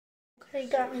Hey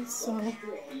guys, so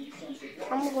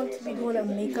I'm going to be doing a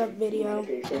makeup video.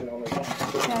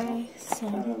 Okay, so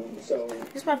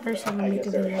this is my first ever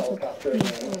makeup video, so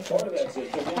please don't judge.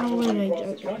 I don't really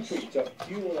like judging. So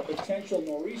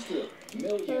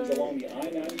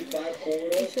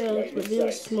it's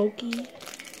real smoky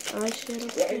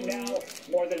eyeshadow. Right now,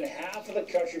 more than half of the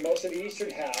country, most of the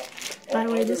eastern half. By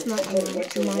the way, this is not my makeup,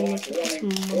 it's mine.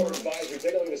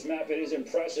 Take a look at this map. It is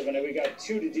impressive, and we got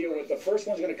two to deal with. The first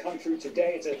one's going to come through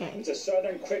today. It's a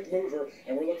southern quick mover,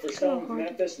 and we're looking for snow in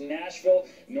Memphis, Nashville,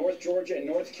 North Georgia, and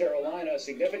North Carolina.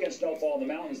 Significant snowfall in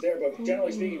the mountains there, but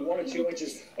generally speaking, 1 or 2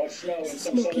 inches of snow in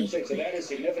some southern states, so that is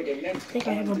significant.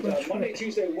 And then Monday,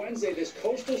 Tuesday, Wednesday, this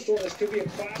coastal storm, this could be a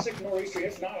classic nor'easter,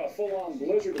 if not a full-on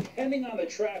blizzard, depending on the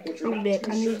track, which we're not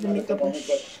too certain at the moment.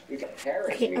 But we got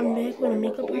Paris. Okay, I'm back with a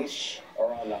makeup brush.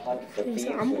 Are on the hunt for thieves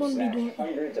I'm going to be doing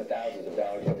hundreds of thousands of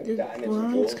dollars worth of diamonds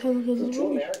and jewels. jewels.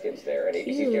 2 Americans there, and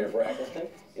ABC's Jennifer Eccleston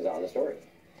is on the story.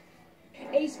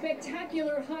 A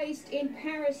spectacular heist in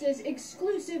Paris's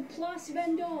exclusive Place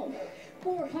Vendôme.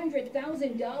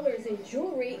 $400,000 in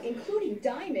jewelry, including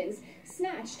diamonds,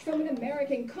 snatched from an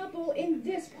American couple in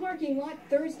this parking lot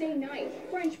Thursday night.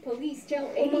 French police tell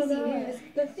ABC News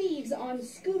the thieves on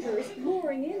scooters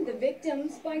luring in the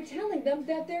victims by telling them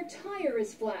that their tire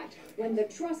is flat. When the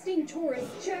trusting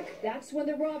tourists check, that's when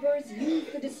the robbers use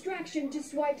the distraction to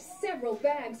swipe several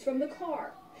bags from the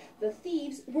car. The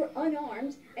thieves were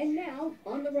unarmed and now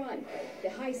on the run.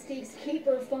 The high-stakes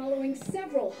caper following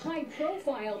several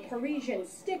high-profile Parisian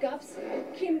stick-ups.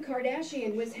 Kim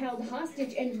Kardashian was held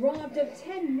hostage and robbed of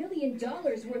 $10 million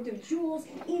worth of jewels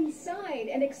inside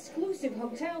an exclusive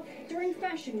hotel during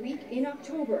Fashion Week in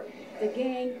October. The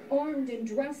gang, armed and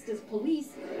dressed as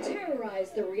police,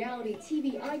 terrorized the reality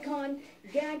TV icon,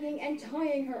 gagging and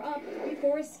tying her up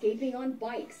before escaping on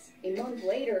bikes. A month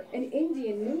later, an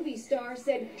Indian movie star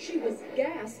said she was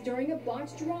gassed during a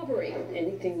botched robbery.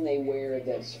 Anything they wear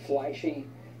that's flashy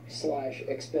 /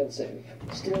 expensive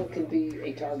still can be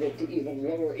a target to even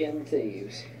lower-end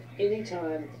thieves.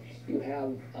 Anytime you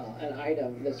have an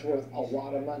item that's worth a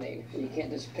lot of money, you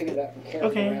can't just pick it up and carry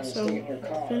it around and stick it in your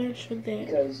car,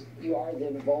 because you are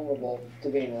then vulnerable to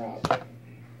being robbed.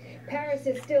 Paris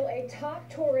is still a top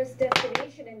tourist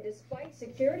destination, and despite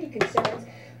security concerns,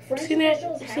 French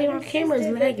officials have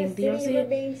insisted that the city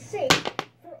remains safe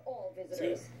for all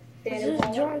visitors.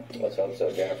 Let's hope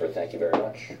so, Jennifer. Thank you very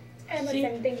much. And let's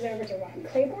send things over to Ron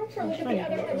Claiborne for a look at the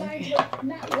other headlines with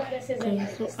Matt Lettuce is in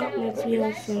so up next we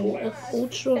have some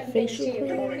ultra facial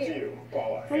cream.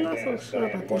 I'm not so sure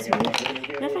about this one.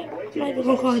 Matter of fact, I might be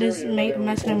gonna call this messing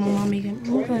with my mom making. I'm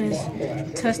gonna call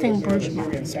this testing birch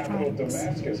barks products. I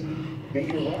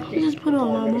just put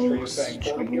on my most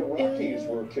trouble area.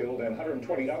 Were killed and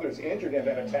 120 others injured in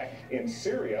that attack in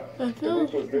Syria. I feel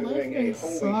like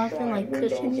soft and like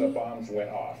cushiony. Bombs went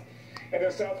off. And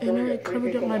in South And then Korea, it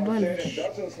covered up my blemish.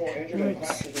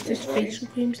 This facial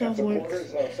cream stuff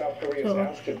works. So, I've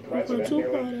got 2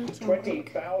 products.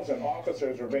 20,000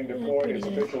 officers are being deployed as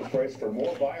officials brace for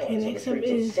more violence in the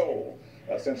streets of Seoul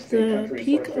since the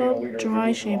Peak Up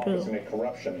Dry Shampoo.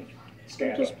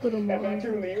 Scandal. And back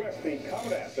here in the U.S., the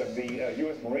Commandant of the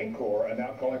U.S. Marine Corps are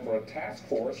now calling for a task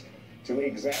force to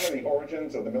examine the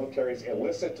origins of the military's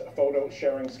illicit photo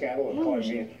sharing scandal and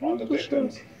calling on the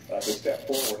victims to step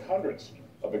forward. Hundreds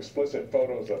of explicit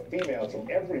photos of females from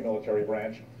every military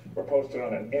branch were posted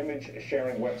on an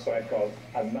image-sharing website called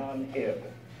Anon-Ib.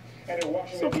 And in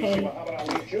Washington, D.C., Muhammad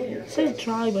Ali Jr. says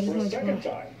dry, but for a second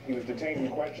time he was detained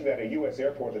and questioned at a U.S.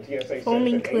 airport. The TSA says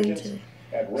that agents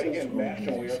at Reagan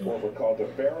National Airport were called to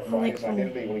verify his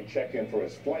identity when he checked in for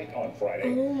his flight on Friday.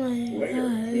 Later,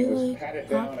 he was patted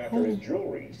down after his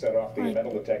jewelry set off the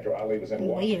metal detector. Ali was in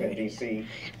Washington, D.C.,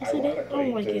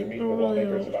 ironically, to meet with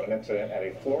lawmakers about an incident at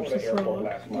a Florida airport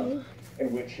last month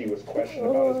in which he was questioned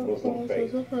about his Muslim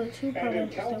faith. And in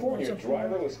California,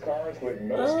 driverless cars with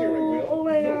no steering wheel, oh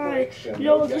my god,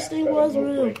 yo, this thing was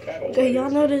real. Okay, y'all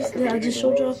noticed that I just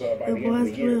showed y'all it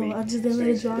was real. I just didn't let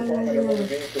it drive on the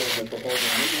road.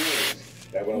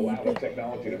 That will allow the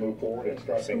technology to move forward and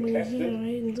start being tested on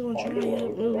the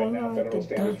road. Right now, federal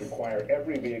standards require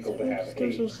every vehicle to have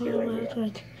a steering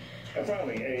wheel. And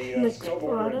finally, a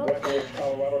snowboarder in Breckenridge,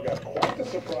 Colorado got quite the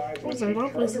surprise when she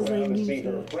turned around to see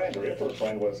her friend, or if her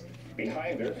friend was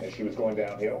behind her as she was going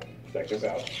downhill. Check this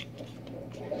out.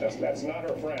 That's not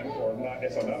her friend, or not.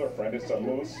 It's another friend. It's a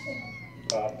moose.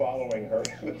 following her.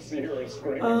 The Sierra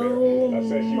screaming Oh there.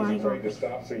 Said she was my afraid to God.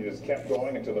 stop, so you just kept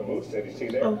going until the moose did. You see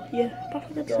there? Oh, yeah. I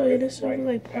forgot to tell you this is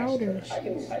like powders. I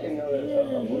didn't know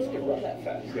that a moose could run that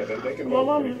fast. Yeah, they can My move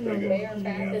mom pretty good. They are fast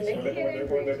and they can get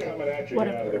When they're coming at you, get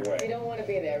out of the way. You don't want to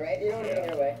be there, right? You don't want to be in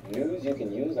their way. News you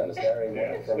can use on a Saturday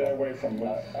morning Yeah, stay away from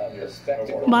moose. a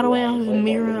spectacle. By the way, I have a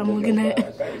mirror I'm looking at.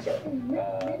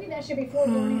 Maybe that should be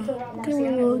forewarning for Rob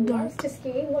Marciano, who loves to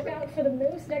ski. Look out for the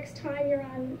moose next time you're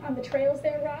on the trails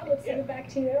there, Rob. Let's send it back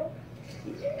to you.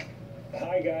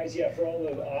 Hi guys, yeah, for all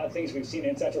the odd things we've seen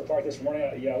in Central Park this morning,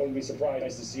 I wouldn't be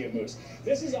surprised to see a moose.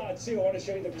 This is odd too. I want to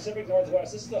show you the Pacific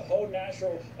Northwest. This is the Hohe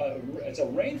Natural, it's a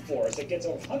rainforest. It gets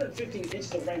 150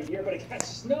 inches of rain a year, but it got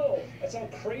snow. That's how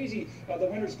crazy the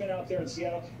winter's been out there in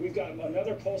Seattle. We've got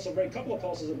another pulse of rain, a couple of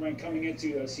pulses of rain coming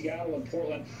into Seattle and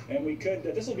Portland, and we could,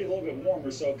 this will be a little bit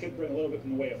warmer, so it could bring a little bit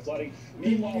in the way of flooding.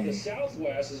 Meanwhile, the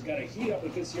Southwest is going to heat up. We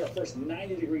could see our first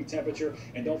 90-degree temperature,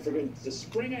 and don't forget the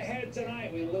spring ahead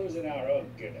tonight. We lose an hour. Oh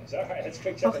goodness! All right, let's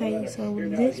pick up. Okay, so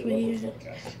this video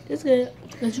is good.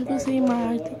 As you can see,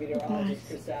 my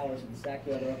Chris Sowers with the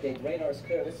SACWeather update. Radar's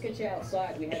clear. Let's get you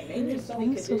outside. We had mainly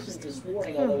sunny conditions this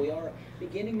morning, although we are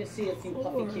beginning to see a few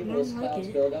puffy cumulus clouds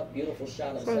build up. Beautiful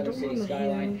shot of the Center City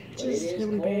skyline. But it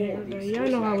is cold. Y'all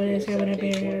know how it is here with a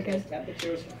bear hair.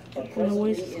 Temperatures are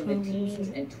presently in the teens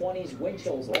and 20s. Wind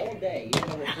chills all day. Even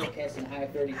though we're forecasting high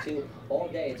of 32 all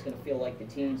day, it's going to feel like the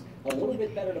teens. A little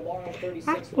bit better tomorrow,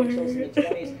 36 wind chills in the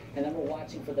 20s, and then we're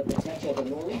watching for the potential of a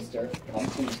nor'easter on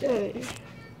Tuesday.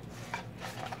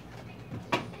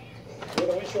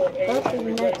 Up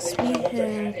next, we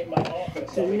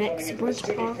have the next birch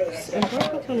box. And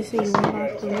birch box only see one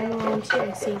box, but now I'm trying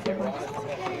to see the box.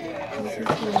 This is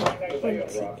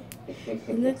the 20.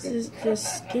 The next is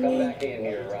just skinny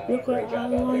liquid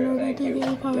eyeliner to the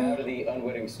Down to the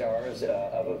unwitting stars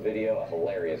of a video, a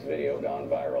hilarious video gone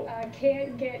viral.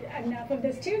 Can't get enough of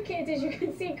this. Two kids, as you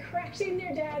can see, crashing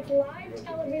their dad's live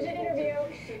television interview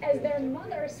as their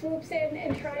mother swoops in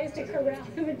and tries to corral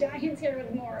them. Diane's here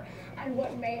with more on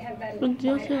what may have been. But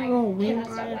just a little weird.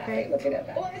 Looking at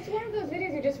that. Well, it's one of those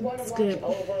videos you just want to watch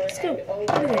over and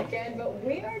over again. But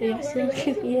we are now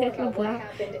learning more about what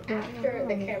happened after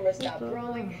the camera stopped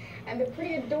rolling, and the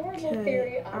pretty adorable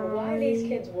theory on why these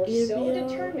kids were so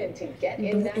determined to get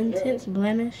in that intense room.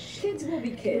 blemish. Kids will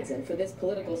be kids, and for this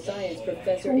political science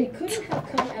professor, it couldn't have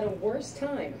come at a worse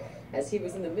time, as he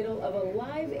was in the middle of a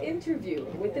live interview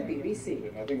with the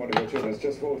BBC. I think one of your children has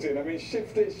just walked in. I mean,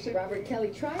 shift this. Robert Kelly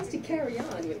tries to carry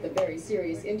on with the very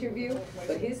serious interview,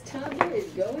 but his toddler is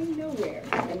going nowhere.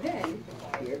 And then,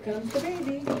 here comes the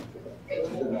baby.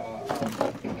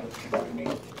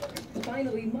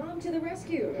 Finally, mom to the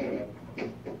rescue.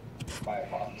 My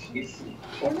apologies.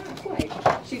 Or not quite.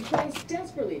 She tries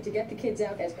desperately to get the kids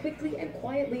out as quickly and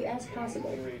quietly as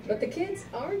possible. But the kids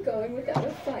aren't going without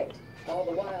a fight. All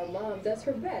the while, mom does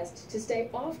her best to stay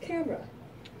off camera.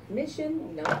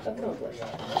 Mission not accomplished.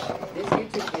 This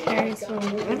YouTube video Okay, so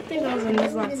I think I was in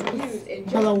this last views in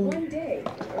just Hello. one day.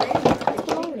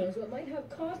 Randy knows what might have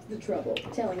caused the trouble.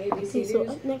 Telling ABC So News,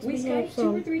 up next we we have Skyped 2 or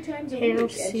some 3 times a hair week,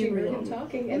 and she heard cereal. him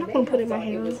talking, I'm and not may gonna have put it in my thought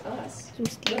it hair. was us. I'm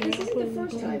scared. But this isn't the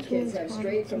first time kids have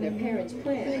strayed from their parents'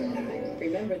 plan.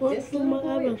 Remember this little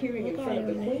boy appearing in front of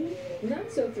the Queen?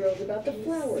 Not so thrilled about the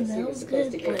flowers he was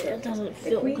supposed to give her.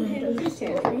 The Queen handled his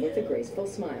tantrum with a graceful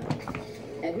smile.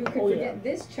 And who could forget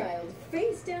this child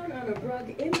face down on a rug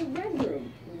in the Red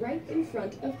Room, right in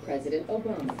front of President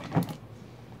Obama.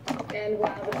 And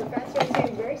while the professor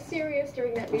seemed very serious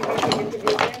during that BBC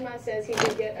interview, Grandma says he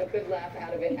did get a good laugh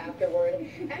out of it afterward.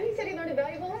 And he said he learned a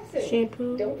valuable lesson.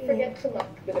 Shampoo. Don't forget to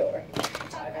lock the door.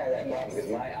 I've had that problem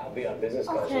because I'll be on business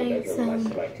calls Okay, with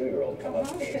my 2-year-old come up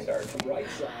to me and start right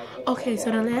side. Okay,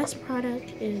 so the last product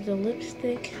is the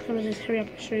lipstick. I'm gonna just hurry up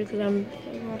and show you because I'm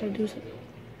about to do something.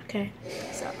 Okay,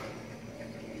 so.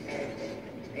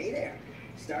 Hey there.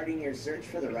 Starting your search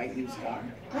for the right used car?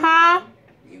 Huh?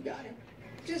 You got it.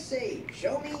 Just say,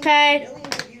 show me Okay.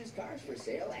 millions of used cars for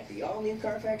sale at the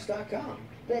allnewcarfax.com.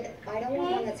 But I don't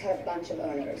want one that's had a bunch of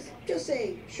owners. Just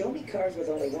say, show me cars with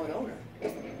only one owner.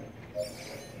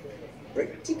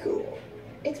 Pretty cool.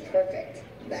 It's perfect.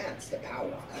 That's the power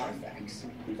of Carfax.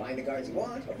 You find the cars you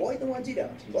want, avoid the ones you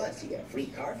don't. Plus, you get a free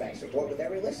Carfax report with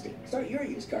every listing. Start your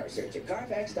used car search at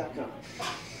Carfax.com.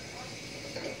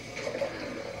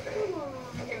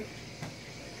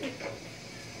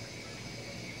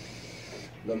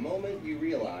 The moment you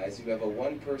realize you have a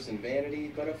one-person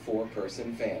vanity but a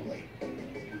four-person family.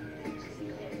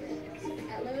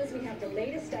 At Lowe's, we have the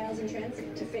latest styles and trends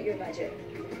to fit your budget.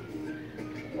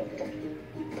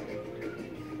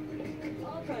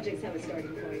 All projects have a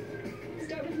starting point.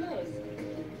 Start with Lowe's.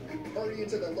 Hurry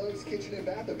into the Lowe's Kitchen and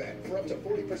Bath event for up to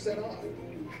 40% off.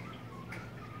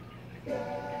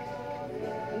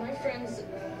 My friends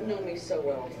know me so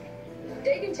well.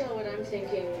 They can tell what I'm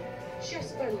thinking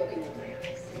just by looking at my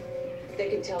eyes. They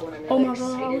can tell when I'm really excited. Oh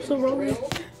my god, I was so rolling.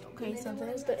 Okay, so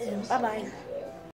that's the end. Bye bye.